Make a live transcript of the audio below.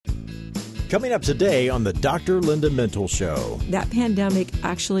Coming up today on the Dr. Linda Mintle Show. That pandemic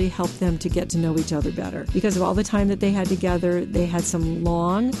actually helped them to get to know each other better. Because of all the time that they had together, they had some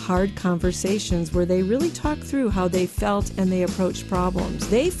long, hard conversations where they really talked through how they felt and they approached problems.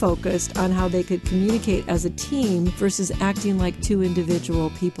 They focused on how they could communicate as a team versus acting like two individual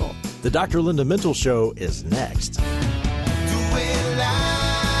people. The Dr. Linda Mintle Show is next.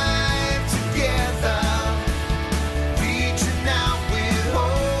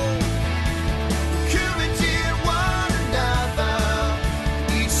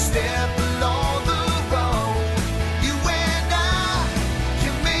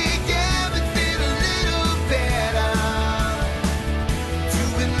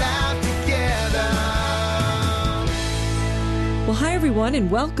 Hi, everyone,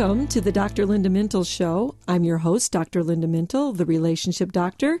 and welcome to the Dr. Linda Mintle Show. I'm your host, Dr. Linda Mintle, the relationship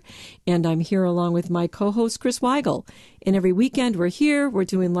doctor, and I'm here along with my co-host, Chris Weigel. And every weekend we're here, we're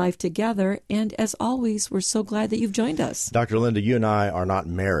doing life together, and as always, we're so glad that you've joined us. Dr. Linda, you and I are not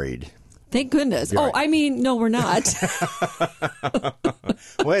married. Thank goodness. You're right. I mean, no, we're not.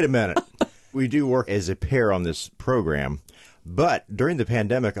 Wait a minute. We do work as a pair on this program, but during the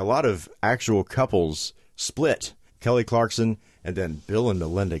pandemic, a lot of actual couples split. Kelly Clarkson and then Bill and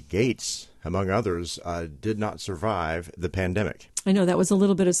Melinda Gates, among others, did not survive the pandemic. I know that was a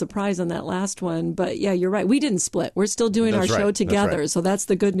little bit of surprise on that last one, but yeah, you're right. We didn't split. We're still doing our show together, right. So that's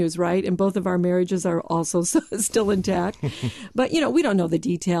the good news, right? And both of our marriages are also still intact. But, we don't know the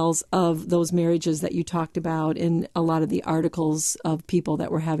details of those marriages that you talked about in a lot of the articles of people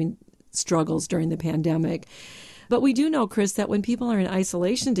that were having struggles during the pandemic. But we do know, Chris, that when people are in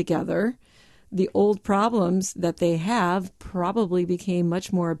isolation together, the old problems that they have probably became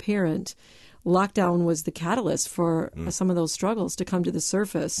much more apparent. Lockdown was the catalyst for some of those struggles to come to the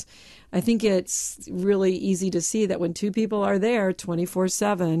surface. I think it's really easy to see that when two people are there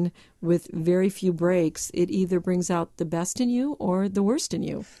 24/7 with very few breaks, it either brings out the best in you or the worst in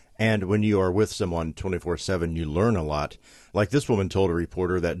you. And when you are with someone 24/7, you learn a lot. Like this woman told a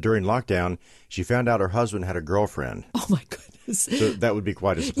reporter that during lockdown, she found out her husband had a girlfriend. Oh, my goodness. So that would be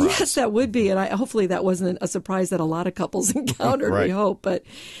quite a surprise. Yes, that would be. And hopefully that wasn't a surprise that a lot of couples encountered, Right. we hope. But,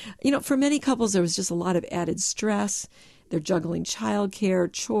 for many couples, there was just a lot of added stress. They're juggling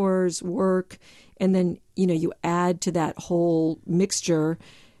childcare, chores, work. And then, you add to that whole mixture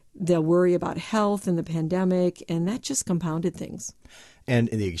the worry about health and the pandemic, and that just compounded things. And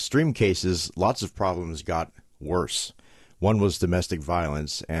in the extreme cases, lots of problems got worse. One was domestic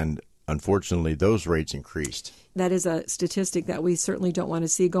violence, and unfortunately, those rates increased. That is a statistic that we certainly don't want to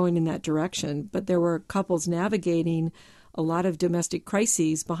see going in that direction. But there were couples navigating a lot of domestic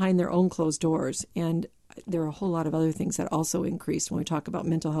crises behind their own closed doors. And there are a whole lot of other things that also increased when we talk about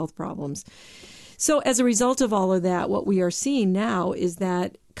mental health problems. So as a result of all of that, what we are seeing now is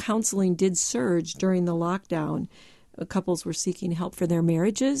that counseling did surge during the lockdown. Couples were seeking help for their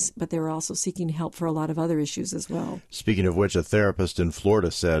marriages, but they were also seeking help for a lot of other issues as well. Speaking of which, a therapist in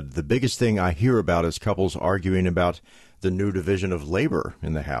Florida said, the biggest thing I hear about is couples arguing about the new division of labor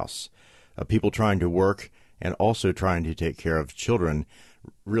in the house. People trying to work and also trying to take care of children.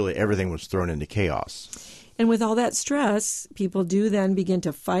 Really, everything was thrown into chaos. And with all that stress, people do then begin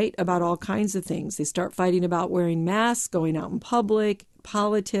to fight about all kinds of things. They start fighting about wearing masks, going out in public,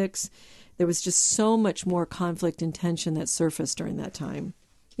 politics. There was just so much more conflict and tension that surfaced during that time.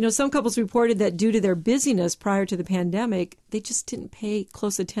 Some couples reported that due to their busyness prior to the pandemic, they just didn't pay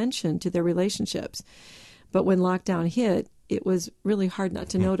close attention to their relationships. But when lockdown hit, it was really hard not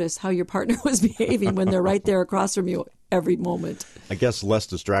to notice how your partner was behaving when they're right there across from you every moment. I guess less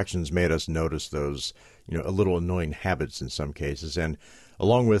distractions made us notice those, a little annoying habits in some cases. And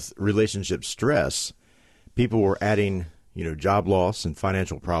along with relationship stress, people were adding, job loss and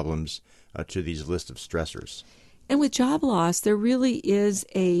financial problems to these list of stressors. And with job loss, there really is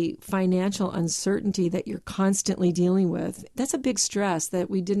a financial uncertainty that you're constantly dealing with. That's a big stress that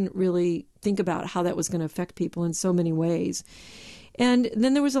we didn't really think about how that was going to affect people in so many ways. And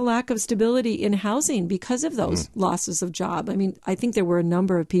then there was a lack of stability in housing because of those losses of job. I mean, I think there were a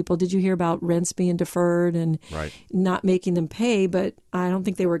number of people. Did you hear about rents being deferred and not making them pay? But I don't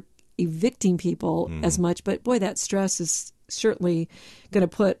think they were evicting people as much. But boy, that stress is certainly going to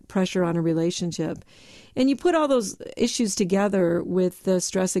put pressure on a relationship. And you put all those issues together with the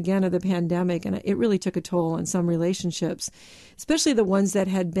stress, again, of the pandemic, and it really took a toll on some relationships, especially the ones that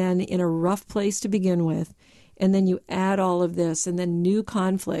had been in a rough place to begin with. And then you add all of this and then new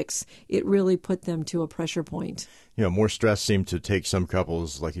conflicts, it really put them to a pressure point. More stress seemed to take some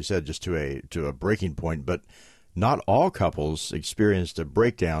couples, like you said, just to a breaking point. But not all couples experienced a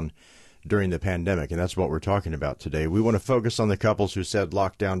breakdown. during the pandemic, and that's what we're talking about today. We want to focus on the couples who said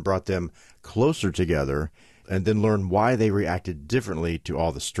lockdown brought them closer together, and then learn why they reacted differently to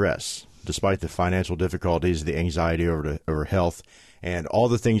all the stress, despite the financial difficulties, the anxiety over health, and all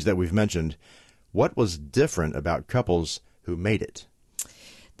the things that we've mentioned. What was different about couples who made it?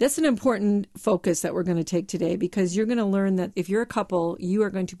 That's an important focus that we're going to take today, because you're going to learn that if you're a couple, you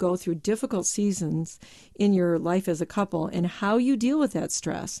are going to go through difficult seasons in your life as a couple, and how you deal with that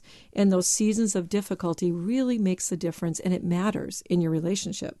stress. And those seasons of difficulty really makes a difference, and it matters in your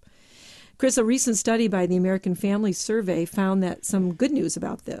relationship. Chris, a recent study by the American Family Survey found that some good news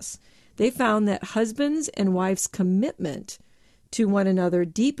about this. They found that husbands and wives' commitment to one another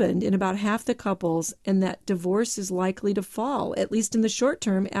deepened in about half the couples, and that divorce is likely to fall, at least in the short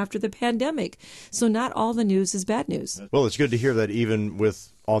term, after the pandemic. So not all the news is bad news. Well, it's good to hear that even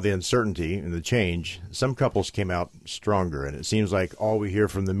with all the uncertainty and the change, some couples came out stronger. And it seems like all we hear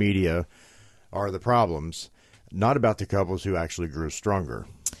from the media are the problems, not about the couples who actually grew stronger.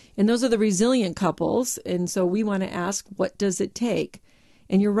 And those are the resilient couples. And so we want to ask, what does it take?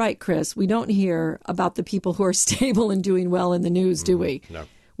 And you're right, Chris, we don't hear about the people who are stable and doing well in the news, do we? No.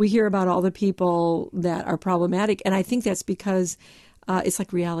 We hear about all the people that are problematic. And I think that's because it's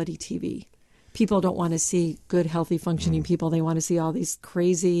like reality TV. People don't want to see good, healthy, functioning people. They want to see all these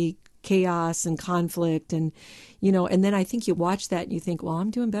crazy chaos and conflict. And, and then I think you watch that and you think, well,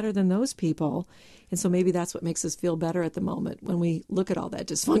 I'm doing better than those people. And so maybe that's what makes us feel better at the moment when we look at all that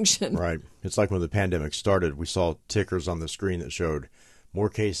dysfunction. Right. It's like when the pandemic started, we saw tickers on the screen that showed more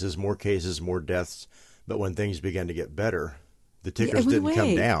cases, more deaths. But when things began to get better, the tickers didn't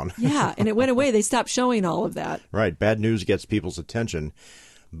come down. Yeah, and it went away. They stopped showing all of that. Right. Bad news gets people's attention.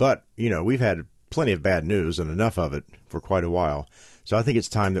 But, we've had plenty of bad news and enough of it for quite a while. So I think it's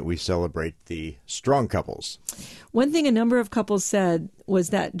time that we celebrate the strong couples. One thing a number of couples said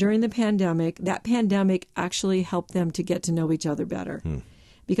was that during the pandemic, that pandemic actually helped them to get to know each other better.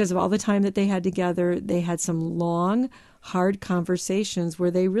 Because of all the time that they had together, they had some long, hard conversations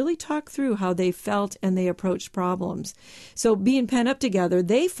where they really talked through how they felt and they approached problems. So being pent up together,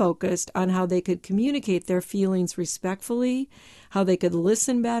 they focused on how they could communicate their feelings respectfully, how they could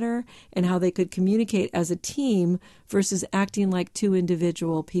listen better, and how they could communicate as a team versus acting like two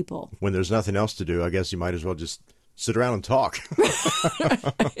individual people. When there's nothing else to do, I guess you might as well just sit around and talk.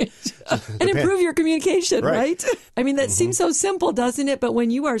 And improve your communication, right? I mean, that seems so simple, doesn't it? But when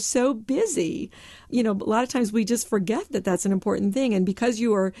you are so busy, a lot of times we just forget that that's an important thing. And because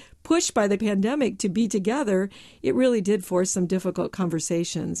you were pushed by the pandemic to be together, it really did force some difficult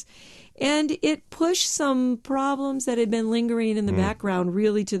conversations. And it pushed some problems that had been lingering in the background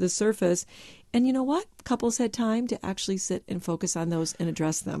really to the surface. And you know what? Couples had time to actually sit and focus on those and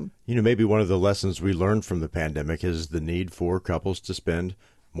address them. Maybe one of the lessons we learned from the pandemic is the need for couples to spend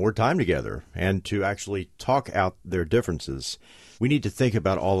more time together and to actually talk out their differences. We need to think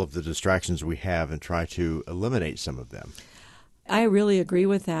about all of the distractions we have and try to eliminate some of them. I really agree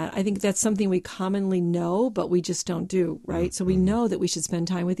with that. I think that's something we commonly know, but we just don't do, right? So we know that we should spend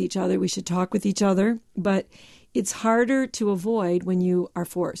time with each other. We should talk with each other, but it's harder to avoid when you are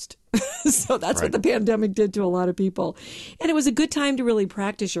forced. So that's what the pandemic did to a lot of people. And it was a good time to really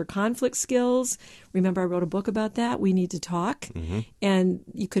practice your conflict skills. Remember, I wrote a book about that, We Need to Talk. And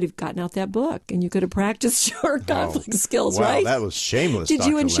you could have gotten out that book and you could have practiced your conflict skills, right? Wow, that was shameless. Did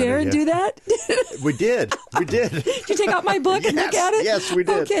you and Sharon do that? We did. Did you take out my book and look at it? Yes, we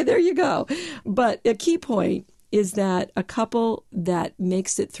did. Okay, there you go. But a key point is that a couple that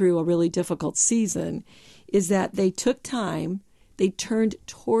makes it through a really difficult season is that they took time, they turned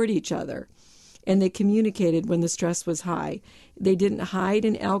toward each other, and they communicated when the stress was high. They didn't hide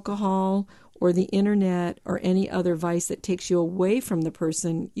in alcohol or the internet or any other vice that takes you away from the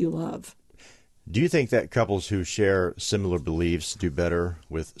person you love. Do you think that couples who share similar beliefs do better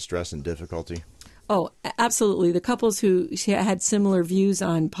with stress and difficulty? Oh, absolutely. The couples who had similar views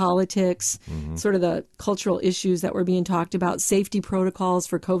on politics, sort of the cultural issues that were being talked about, safety protocols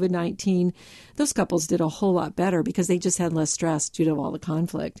for COVID-19, those couples did a whole lot better because they just had less stress due to all the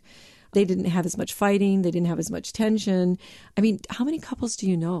conflict. They didn't have as much fighting. They didn't have as much tension. I mean, how many couples do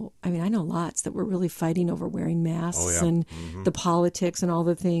you know? I mean, I know lots that were really fighting over wearing masks and the politics and all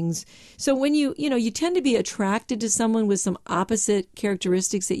the things. So when you tend to be attracted to someone with some opposite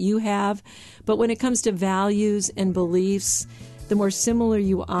characteristics that you have, but when it comes to values and beliefs, the more similar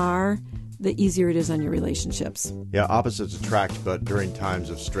you are, the easier it is on your relationships. Yeah, opposites attract, but during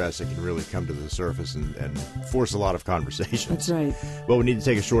times of stress, it can really come to the surface and force a lot of conversations. That's right. Well, we need to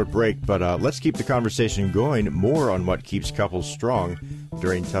take a short break, but let's keep the conversation going. More on what keeps couples strong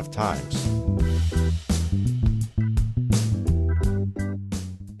during tough times.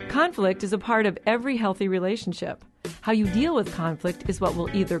 Conflict is a part of every healthy relationship. How you deal with conflict is what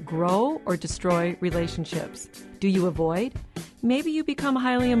will either grow or destroy relationships. Do you avoid? Maybe you become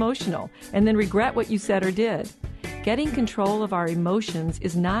highly emotional and then regret what you said or did. Getting control of our emotions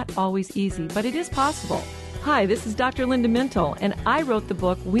is not always easy, but it is possible. Hi, this is Dr. Linda Mintle, and I wrote the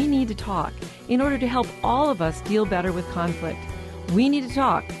book We Need to Talk in order to help all of us deal better with conflict. We Need to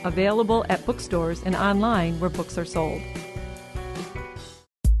Talk, available at bookstores and online where books are sold.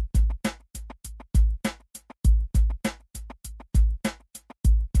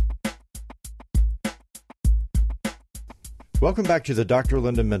 Welcome back to the Dr.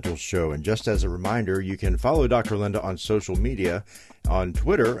 Linda Mintle Show. And just as a reminder, you can follow Dr. Linda on social media, on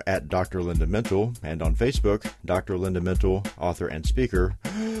Twitter at Dr. Linda Mintle, and on Facebook, Dr. Linda Mintle, author and speaker,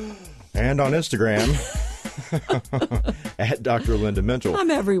 and on Instagram at Dr. Linda Mintle. I'm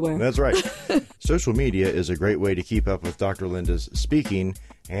everywhere. That's right. Social media is a great way to keep up with Dr. Linda's speaking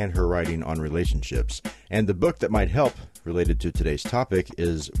and her writing on relationships. And the book that might help related to today's topic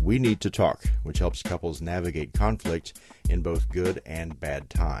is We Need to Talk, which helps couples navigate conflict in both good and bad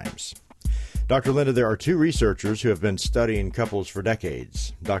times. Dr. Linda, there are two researchers who have been studying couples for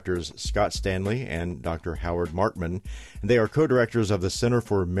decades, Drs. Scott Stanley and Dr. Howard Markman. They are co-directors of the Center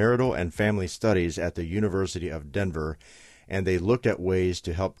for Marital and Family Studies at the University of Denver, and they looked at ways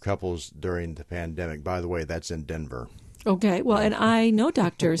to help couples during the pandemic. By the way, that's in Denver. Okay, well, and I know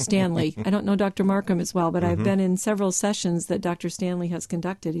Dr. Stanley. I don't know Dr. Markham as well, but I've been in several sessions that Dr. Stanley has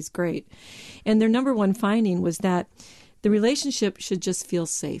conducted. He's great. And their number one finding was that the relationship should just feel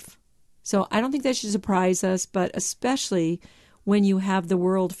safe. So I don't think that should surprise us, but especially when you have the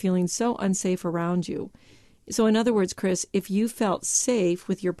world feeling so unsafe around you. So in other words, Chris, if you felt safe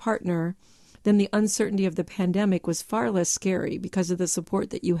with your partner, then the uncertainty of the pandemic was far less scary because of the support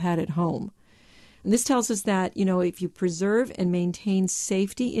that you had at home. And this tells us that, if you preserve and maintain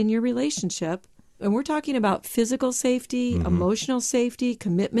safety in your relationship, and we're talking about physical safety, emotional safety,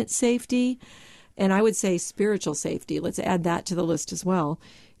 commitment safety, and I would say spiritual safety. Let's add that to the list as well.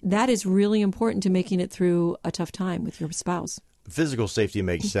 That is really important to making it through a tough time with your spouse. Physical safety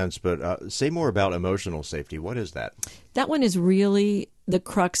makes sense, but say more about emotional safety. What is that? That one is really the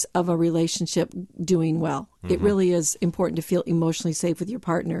crux of a relationship doing well. It really is important to feel emotionally safe with your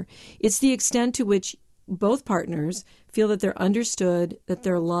partner. It's the extent to which both partners feel that they're understood, that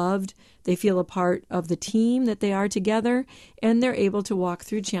they're loved, they feel a part of the team that they are together, and they're able to walk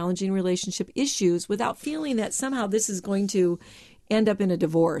through challenging relationship issues without feeling that somehow this is going to end up in a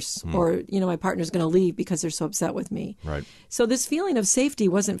divorce or, my partner's going to leave because they're so upset with me. Right. So this feeling of safety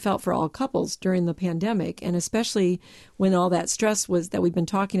wasn't felt for all couples during the pandemic, and especially when all that stress that we've been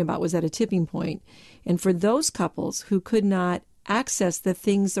talking about was at a tipping point. And for those couples who could not access the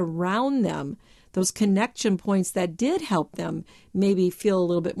things around them, those connection points that did help them maybe feel a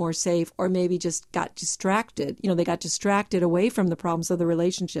little bit more safe, or maybe just got distracted. They got distracted away from the problems of the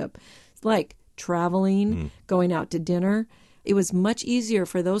relationship, like traveling, going out to dinner. It was much easier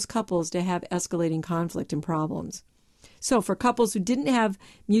for those couples to have escalating conflict and problems. So for couples who didn't have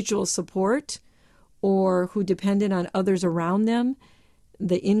mutual support or who depended on others around them,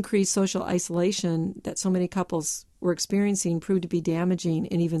 the increased social isolation that so many couples were experiencing proved to be damaging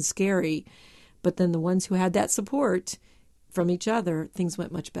and even scary. But then the ones who had that support from each other, things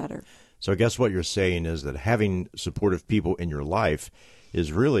went much better. So I guess what you're saying is that having supportive people in your life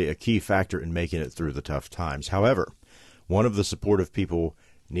is really a key factor in making it through the tough times. However, one of the supportive people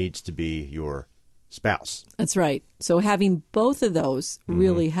needs to be your spouse. That's right. So having both of those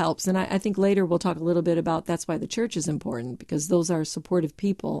really helps. And I think later we'll talk a little bit about that's why the church is important, because those are supportive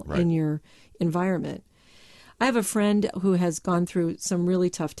people in your environment. I have a friend who has gone through some really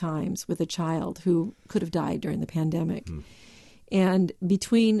tough times with a child who could have died during the pandemic. And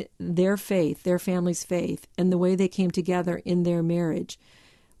between their faith, their family's faith, and the way they came together in their marriage,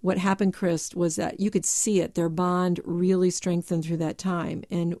 what happened, Chris, was that you could see it. Their bond really strengthened through that time.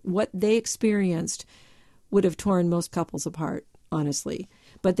 And what they experienced would have torn most couples apart, honestly.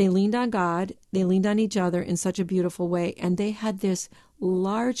 But they leaned on God. They leaned on each other in such a beautiful way. And they had this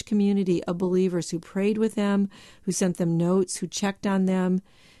large community of believers who prayed with them, who sent them notes, who checked on them.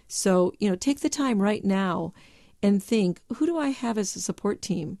 So, take the time right now and think, who do I have as a support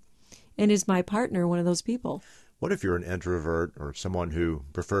team? And is my partner one of those people? What if you're an introvert or someone who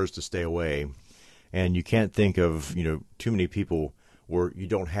prefers to stay away and you can't think of, too many people, or you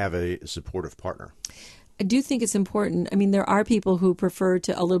don't have a supportive partner? I do think it's important. I mean, there are people who prefer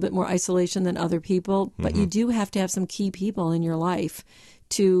to a little bit more isolation than other people, but you do have to have some key people in your life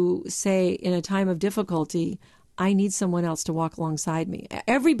to say in a time of difficulty, I need someone else to walk alongside me.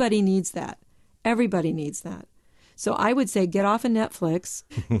 Everybody needs that. Everybody needs that. So I would say get off of Netflix.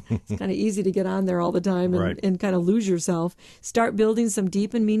 It's kind of easy to get on there all the time and, Right. and kind of lose yourself. Start building some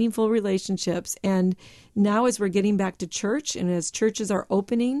deep and meaningful relationships. And now as we're getting back to church and as churches are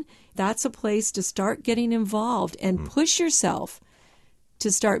opening, that's a place to start getting involved and push yourself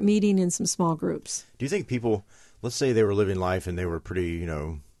to start meeting in some small groups. Do you think people, let's say they were living life and they were pretty,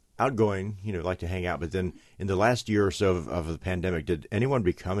 outgoing, like to hang out, but then in the last year or so of the pandemic, did anyone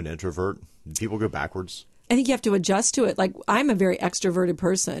become an introvert? Did people go backwards? I think you have to adjust to it. Like, I'm a very extroverted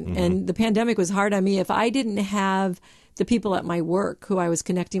person, and the pandemic was hard on me. If I didn't have the people at my work who I was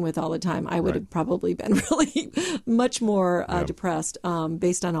connecting with all the time, I would have probably been really much more depressed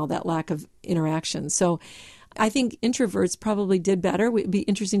based on all that lack of interaction. So I think introverts probably did better. It would be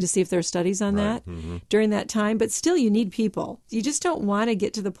interesting to see if there are studies on that during that time. But still, you need people. You just don't want to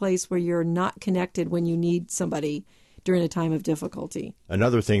get to the place where you're not connected when you need somebody during a time of difficulty.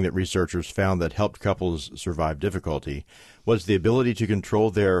 Another thing that researchers found that helped couples survive difficulty was the ability to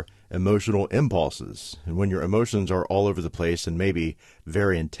control their emotional impulses. And when your emotions are all over the place and maybe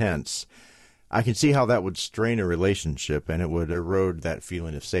very intense, I can see how that would strain a relationship and it would erode that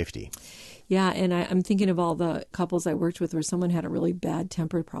feeling of safety. Yeah, and I'm thinking of all the couples I worked with where someone had a really bad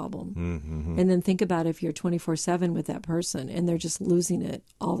temper problem. And then think about if you're 24/7 with that person and they're just losing it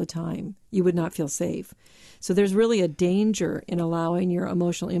all the time. You would not feel safe. So there's really a danger in allowing your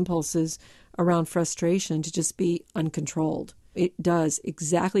emotional impulses around frustration to just be uncontrolled. It does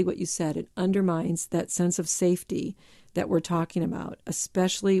exactly what you said. It undermines that sense of safety that we're talking about,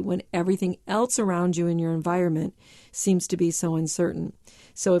 especially when everything else around you in your environment seems to be so uncertain.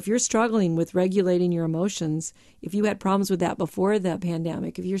 So if you're struggling with regulating your emotions, if you had problems with that before the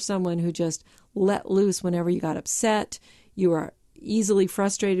pandemic, if you're someone who just let loose whenever you got upset, you are easily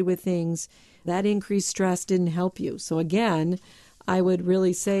frustrated with things, that increased stress didn't help you. So again, I would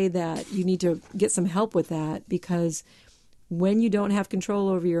really say that you need to get some help with that, because when you don't have control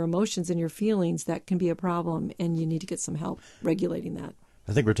over your emotions and your feelings, that can be a problem, and you need to get some help regulating that.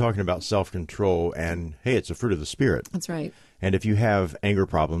 I think we're talking about self-control, and hey, it's a fruit of the Spirit. That's right. And if you have anger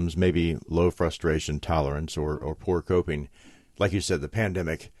problems, maybe low frustration tolerance or poor coping, like you said, the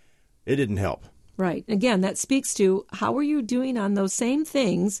pandemic, it didn't help. Right. Again, that speaks to how are you doing on those same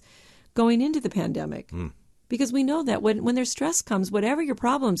things going into the pandemic? Because we know that when their stress comes, whatever your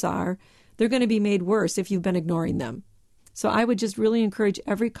problems are, they're going to be made worse if you've been ignoring them. So I would just really encourage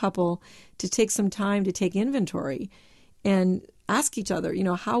every couple to take some time to take inventory and ask each other,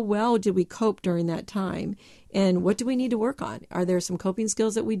 how well did we cope during that time? And what do we need to work on? Are there some coping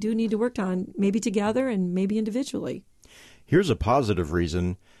skills that we do need to work on, maybe together and maybe individually? Here's a positive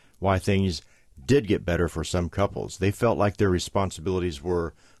reason why things did get better for some couples. They felt like their responsibilities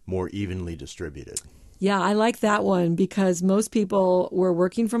were more evenly distributed. Yeah, I like that one because most people were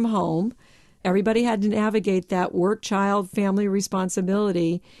working from home. Everybody had to navigate that work, child, family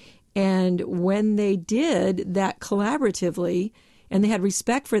responsibility. And when they did that collaboratively and they had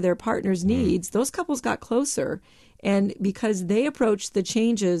respect for their partner's needs, those couples got closer. And because they approached the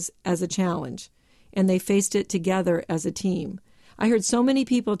changes as a challenge and they faced it together as a team. I heard so many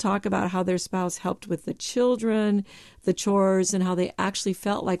people talk about how their spouse helped with the children, the chores, and how they actually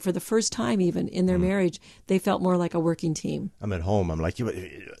felt like for the first time even in their marriage, they felt more like a working team. I'm at home. I'm like,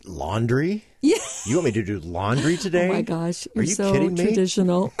 laundry? Yeah. You want me to do laundry today? Oh, my gosh. Are You're you so kidding me?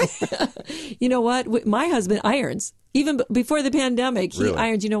 traditional. You know what? My husband irons. Even before the pandemic, he Really?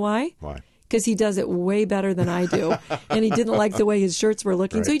 irons. You know why? Why? Because he does it way better than I do. And he didn't like the way his shirts were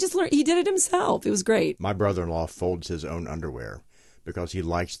looking. Right. So he just learned. He did it himself. It was great. My brother-in-law folds his own underwear because he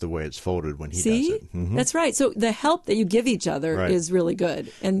likes the way it's folded when he See? does it. Mm-hmm. That's right. So the help that you give each other Right. is really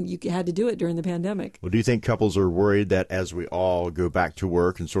good. And you had to do it during the pandemic. Well, do you think couples are worried that as we all go back to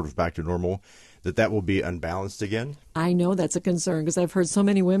work and sort of back to normal, that will be unbalanced again? I know that's a concern because I've heard so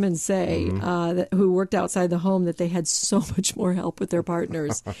many women say who worked outside the home that they had so much more help with their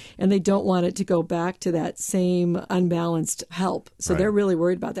partners and they don't want it to go back to that same unbalanced help. So Right. they're really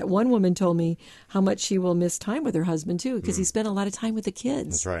worried about that. One woman told me how much she will miss time with her husband, too, because he spent a lot of time with the kids.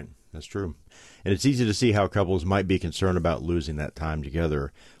 That's right. That's true. And it's easy to see how couples might be concerned about losing that time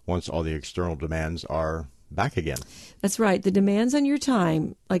together once all the external demands are back again. That's right. The demands on your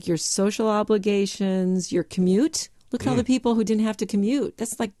time, like your social obligations, your commute. Look how the people who didn't have to commute,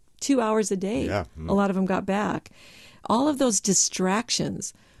 that's like 2 hours a day. Yeah. A lot of them got back. All of those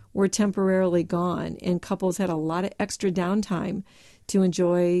distractions were temporarily gone, and couples had a lot of extra downtime to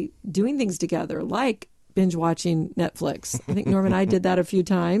enjoy doing things together, like binge watching Netflix. I think Norm and I did that a few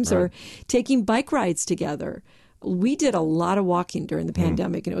times, Right. or taking bike rides together, We did a lot of walking during the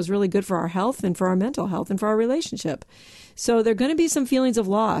pandemic, and it was really good for our health and for our mental health and for our relationship. So there are going to be some feelings of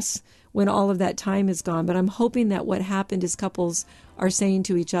loss when all of that time is gone. But I'm hoping that what happened is couples are saying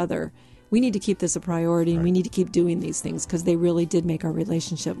to each other, we need to keep this a priority, and we need to keep doing these things because they really did make our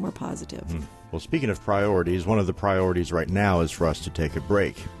relationship more positive. Well, speaking of priorities, one of the priorities right now is for us to take a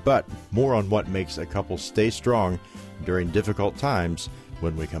break. But more on what makes a couple stay strong during difficult times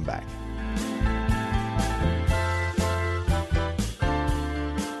when we come back.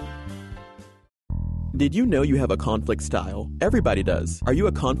 Did you know you have a conflict style? Everybody does. Are you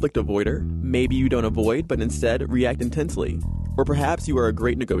a conflict avoider? Maybe you don't avoid, but instead react intensely. Or perhaps you are a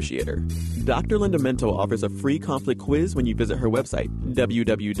great negotiator. Dr. Linda Mintle offers a free conflict quiz when you visit her website,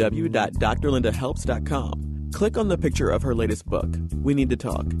 www.drlindahelps.com. Click on the picture of her latest book, We Need to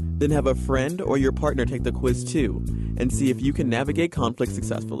Talk. Then have a friend or your partner take the quiz too, and see if you can navigate conflict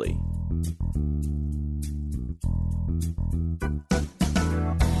successfully.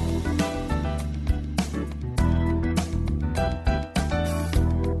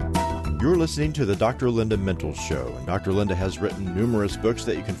 You're listening to the Dr. Linda Mintle Show, and Dr. Linda has written numerous books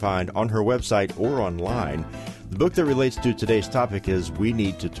that you can find on her website or online. The book that relates to today's topic is We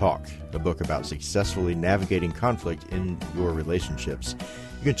Need to Talk, a book about successfully navigating conflict in your relationships.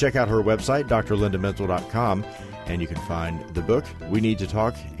 You can check out her website, drlindamintle.com, and you can find the book, We Need to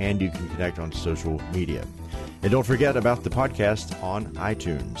Talk, and you can connect on social media. And don't forget about the podcast on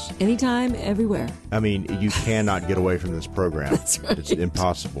iTunes. Anytime, everywhere. I mean, you cannot get away from this program. That's right. It's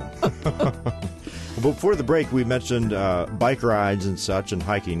impossible. Well, before the break, we mentioned bike rides and such and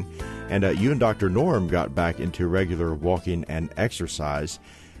hiking. And you and Dr. Norm got back into regular walking and exercise.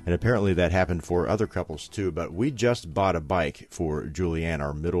 And apparently that happened for other couples too. But we just bought a bike for Julianne,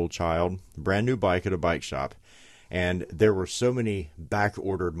 our middle child. Brand new bike at a bike shop. And there were so many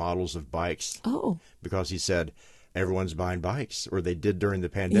back-ordered models of bikes. Oh. Because he said everyone's buying bikes, or they did during the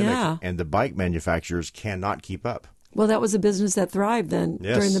pandemic. Yeah. And the bike manufacturers cannot keep up. Well, that was a business that thrived then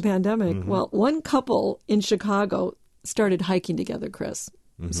during the pandemic. Mm-hmm. Well, one couple in Chicago started hiking together, Chris.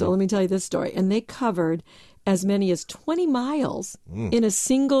 Mm-hmm. So let me tell you this story. And they covered as many as 20 miles in a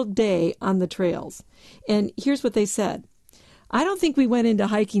single day on the trails. And here's what they said. I don't think we went into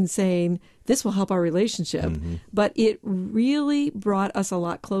hiking saying this will help our relationship, but it really brought us a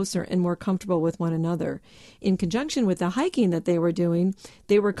lot closer and more comfortable with one another. In conjunction with the hiking that they were doing,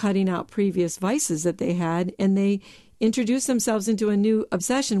 they were cutting out previous vices that they had, and they introduced themselves into a new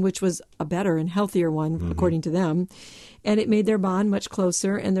obsession, which was a better and healthier one, according to them. And it made their bond much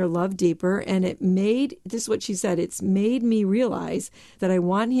closer and their love deeper. And it made, this is what she said, it's made me realize that I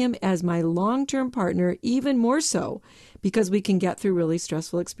want him as my long-term partner, even more so, because we can get through really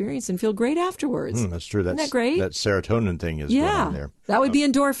stressful experience and feel great afterwards. That's true. Isn't that great? That serotonin thing is going on there. That would be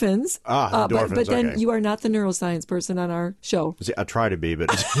endorphins. Endorphins, but then okay. you are not the neuroscience person on our show. See, I try to be,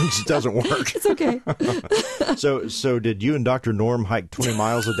 but it doesn't work. It's okay. So did you and Dr. Norm hike 20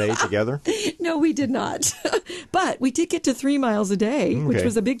 miles a day together? No, we did not. But we did get to 3 miles a day, which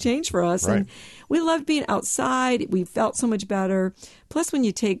was a big change for us. Right. And we loved being outside. We felt so much better. Plus, when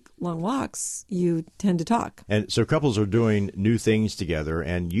you take long walks, you tend to talk. And so couples are doing new things together.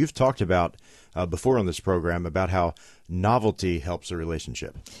 And you've talked about before on this program about how novelty helps a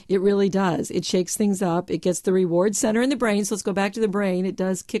relationship. It really does. It shakes things up. It gets the reward center in the brain. So let's go back to the brain. It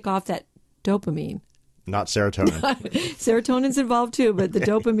does kick off that dopamine. Not serotonin. Serotonin's involved too, but the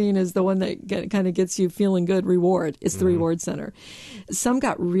dopamine is the one that kind of gets you feeling good reward. It's the reward center. Some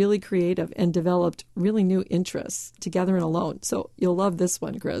got really creative and developed really new interests together and alone. So you'll love this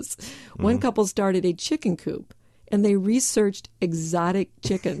one, Chris. One couple started a chicken coop, and they researched exotic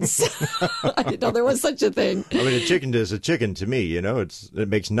chickens. I didn't know there was such a thing. I mean, a chicken is a chicken to me, you know. It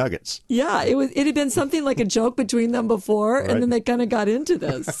makes nuggets. Yeah, it had been something like a joke between them before, and then they kind of got into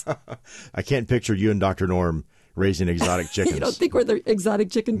this. I can't picture you and Dr. Norm raising exotic chickens. You don't think we're the exotic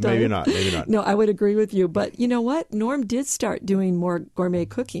chicken type? Maybe not. No, I would agree with you. But you know what? Norm did start doing more gourmet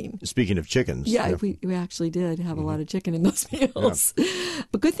cooking. Speaking of chickens. Yeah, we actually did have a lot of chicken in those meals. Yeah.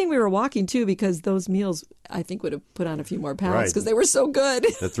 But good thing we were walking, too, because those meals, I think, would have put on a few more pounds because they were so good.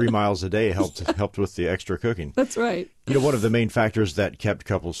 The 3 miles a day helped with the extra cooking. That's right. You know, one of the main factors that kept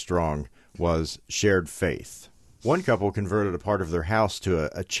couples strong was shared faith. One couple converted a part of their house to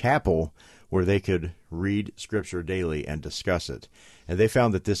a chapel where they could read Scripture daily and discuss it. And they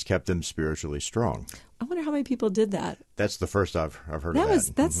found that this kept them spiritually strong. I wonder how many people did that. That's the first I've heard of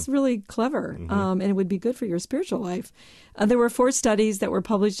that. That's really clever, and it would be good for your spiritual life. There were 4 studies that were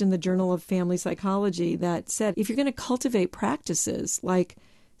published in the Journal of Family Psychology that said if you're going to cultivate practices like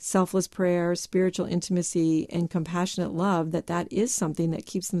selfless prayer, spiritual intimacy, and compassionate love, that is something that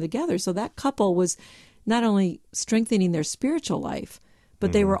keeps them together. So that couple was not only strengthening their spiritual life,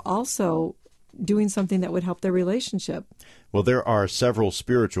 but they were also doing something that would help their relationship. Well, there are several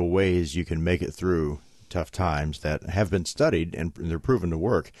spiritual ways you can make it through tough times that have been studied and they're proven to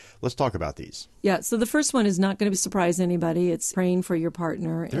work. Let's talk about these. Yeah, so the first one is not going to surprise anybody. It's praying for your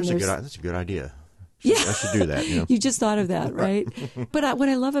partner. That's a good idea. Yeah. I should do that. You just thought of that, right? But what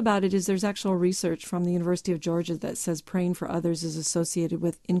I love about it is there's actual research from the University of Georgia that says praying for others is associated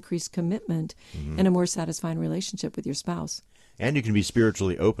with increased commitment and a more satisfying relationship with your spouse. And you can be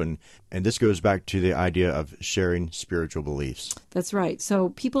spiritually open. And this goes back to the idea of sharing spiritual beliefs. That's right. So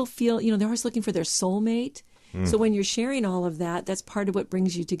people feel, they're always looking for their soulmate. So when you're sharing all of that, that's part of what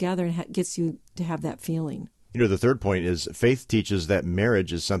brings you together and gets you to have that feeling. The third point is faith teaches that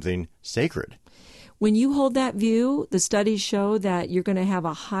marriage is something sacred. When you hold that view, the studies show that you're going to have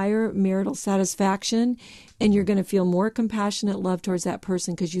a higher marital satisfaction and you're going to feel more compassionate love towards that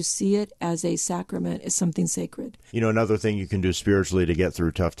person because you see it as a sacrament, as something sacred. Another thing you can do spiritually to get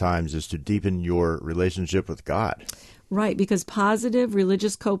through tough times is to deepen your relationship with God. Right, because positive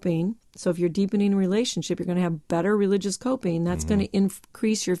religious coping, so if you're deepening a relationship, you're going to have better religious coping. That's going to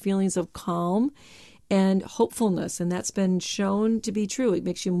increase your feelings of calm and hopefulness, and that's been shown to be true. It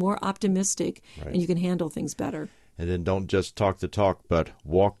makes you more optimistic, and you can handle things better. And then don't just talk the talk, but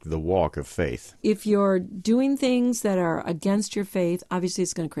walk the walk of faith. If you're doing things that are against your faith, obviously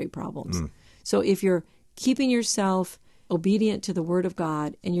it's going to create problems. So if you're keeping yourself obedient to the Word of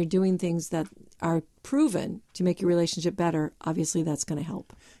God and you're doing things that are proven to make your relationship better, obviously that's going to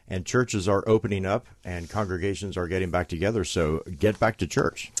help. And churches are opening up and congregations are getting back together, so get back to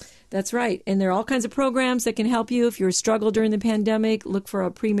church. That's right. And there are all kinds of programs that can help you. If you're struggling during the pandemic, look for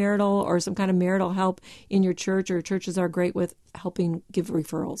a premarital or some kind of marital help in your church, or churches are great with helping give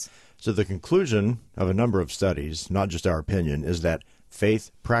referrals. So the conclusion of a number of studies, not just our opinion, is that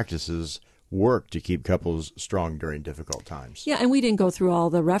faith practices work to keep couples strong during difficult times. Yeah, and we didn't go through all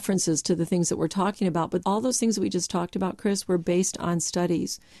the references to the things that we're talking about, but all those things that we just talked about, Chris, were based on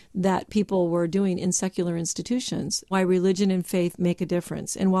studies that people were doing in secular institutions, why religion and faith make a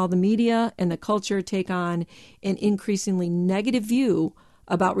difference. And while the media and the culture take on an increasingly negative view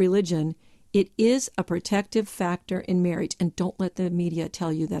about religion, it is a protective factor in marriage, and don't let the media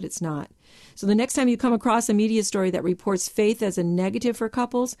tell you that it's not. So the next time you come across a media story that reports faith as a negative for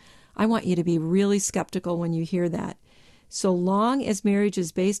couples, I want you to be really skeptical when you hear that. So long as marriage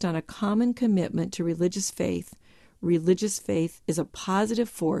is based on a common commitment to religious faith is a positive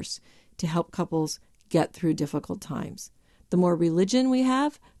force to help couples get through difficult times. The more religion we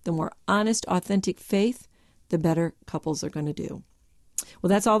have, the more honest, authentic faith, the better couples are going to do. Well,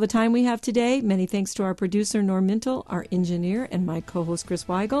 that's all the time we have today. Many thanks to our producer, Norm Mintle, our engineer, and my co-host, Chris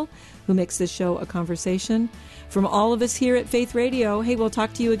Weigel, who makes this show a conversation. From all of us here at Faith Radio, hey, we'll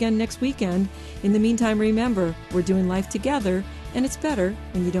talk to you again next weekend. In the meantime, remember, we're doing life together, and it's better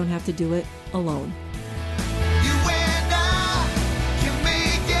when you don't have to do it alone.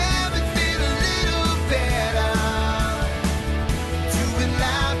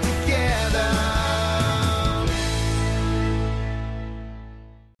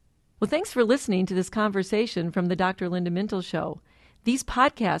 Well, thanks for listening to this conversation from the Dr. Linda Mintle Show. These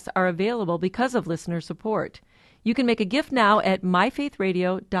podcasts are available because of listener support. You can make a gift now at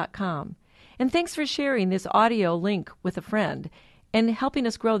myfaithradio.com. And thanks for sharing this audio link with a friend and helping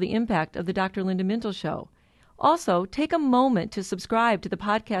us grow the impact of the Dr. Linda Mintle Show. Also, take a moment to subscribe to the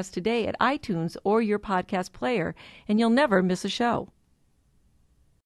podcast today at iTunes or your podcast player, and you'll never miss a show.